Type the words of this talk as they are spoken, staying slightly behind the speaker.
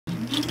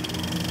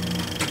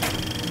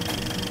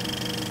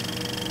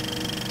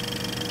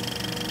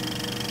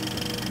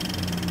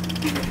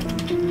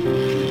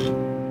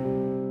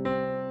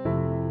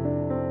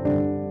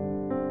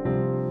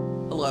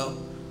Hello,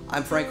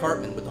 I'm Frank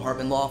Hartman with the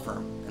Hartman Law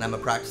Firm, and I'm a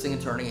practicing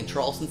attorney in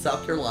Charleston,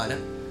 South Carolina,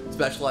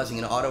 specializing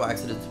in auto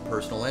accidents and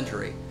personal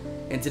injury.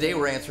 And today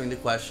we're answering the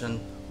question,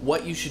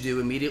 what you should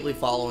do immediately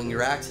following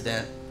your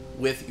accident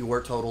with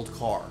your totaled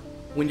car.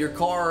 When your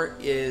car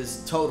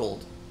is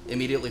totaled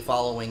immediately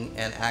following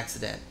an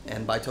accident,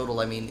 and by total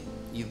I mean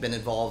you've been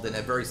involved in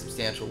a very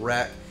substantial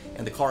wreck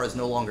and the car is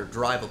no longer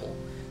drivable,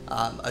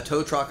 a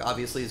tow truck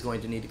obviously is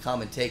going to need to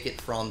come and take it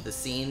from the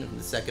scene, from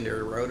the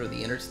secondary road or the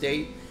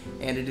interstate,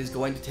 and it is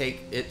going to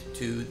take it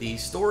to the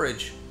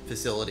storage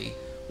facility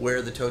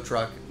where the tow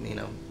truck,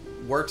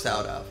 works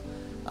out of.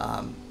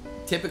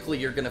 Typically,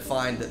 you're going to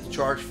find that the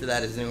charge for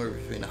that is anywhere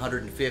between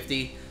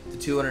 $150 to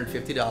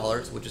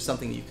 $250, which is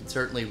something you can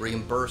certainly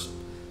reimburse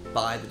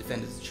by the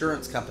defendant's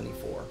insurance company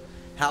for.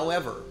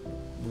 However,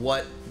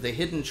 what the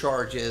hidden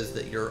charge is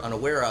that you're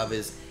unaware of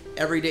is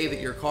every day that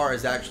your car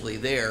is actually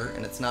there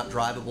and it's not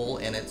drivable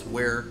and it's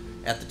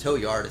at the tow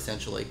yard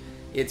essentially,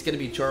 it's going to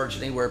be charged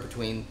anywhere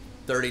between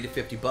 $30 to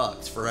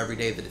 $50 for every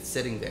day that it's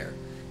sitting there.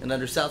 And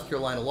under South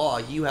Carolina law,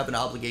 you have an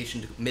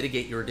obligation to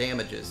mitigate your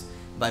damages.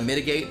 By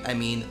mitigate, I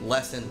mean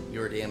lessen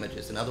your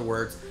damages. In other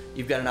words,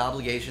 you've got an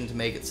obligation to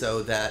make it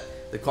so that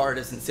the car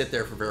doesn't sit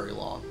there for very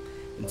long.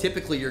 And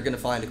typically you're going to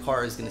find a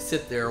car is going to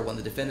sit there when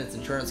the defendant's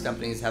insurance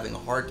company is having a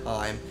hard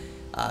time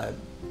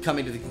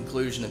coming to the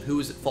conclusion of who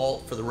is at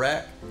fault for the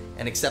wreck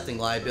and accepting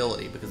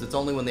liability, because it's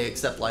only when they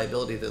accept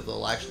liability that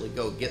they'll actually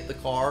go get the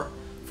car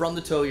from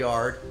the tow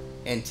yard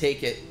and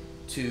take it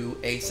to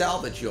a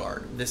salvage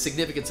yard. The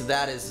significance of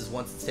that is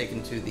once it's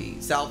taken to the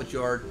salvage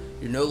yard,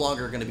 you're no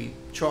longer going to be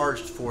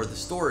charged for the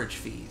storage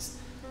fees.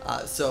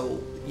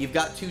 So you've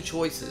got two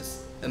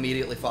choices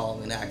immediately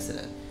following an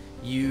accident.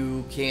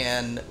 You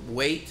can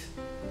wait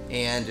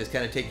and just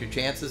kind of take your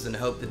chances and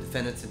hope the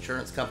defendant's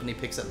insurance company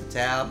picks up the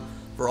tab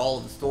for all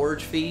of the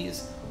storage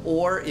fees,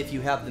 or if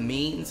you have the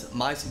means,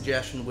 my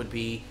suggestion would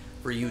be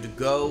for you to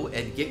go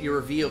and get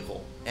your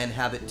vehicle and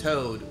have it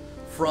towed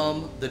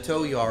from the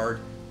tow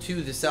yard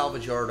to the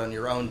salvage yard on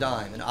your own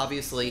dime. And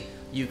obviously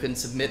you can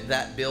submit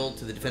that bill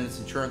to the defendant's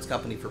insurance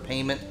company for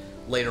payment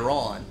later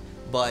on,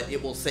 but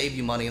it will save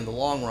you money in the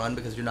long run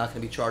because you're not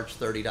going to be charged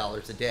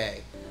 $30 a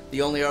day.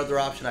 The only other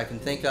option I can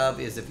think of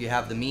is if you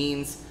have the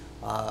means,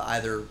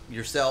 either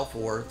yourself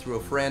or through a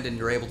friend, and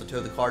you're able to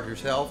tow the car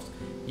yourself,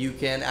 you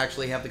can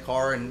actually have the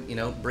car and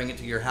bring it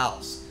to your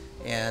house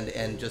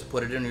and just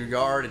put it in your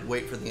yard and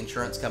wait for the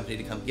insurance company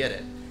to come get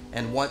it.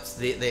 And once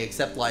they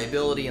accept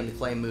liability and the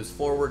claim moves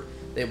forward,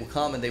 they will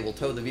come and they will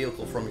tow the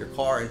vehicle from your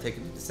car and take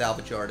it to the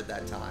salvage yard at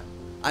that time.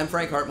 I'm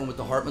Frank Hartman with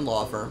the Hartman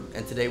Law Firm,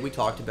 and today we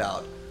talked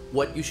about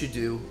what you should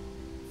do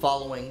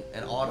following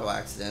an auto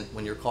accident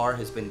when your car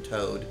has been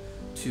towed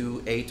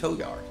to a tow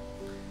yard.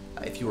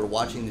 If you are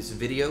watching this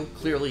video,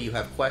 clearly you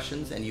have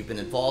questions and you've been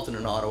involved in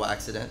an auto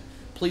accident,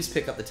 please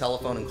pick up the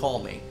telephone and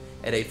call me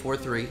at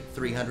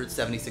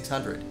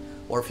 843-300-7600,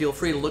 or feel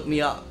free to look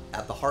me up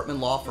at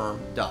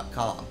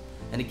thehartmanlawfirm.com.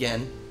 And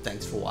again,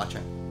 thanks for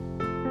watching.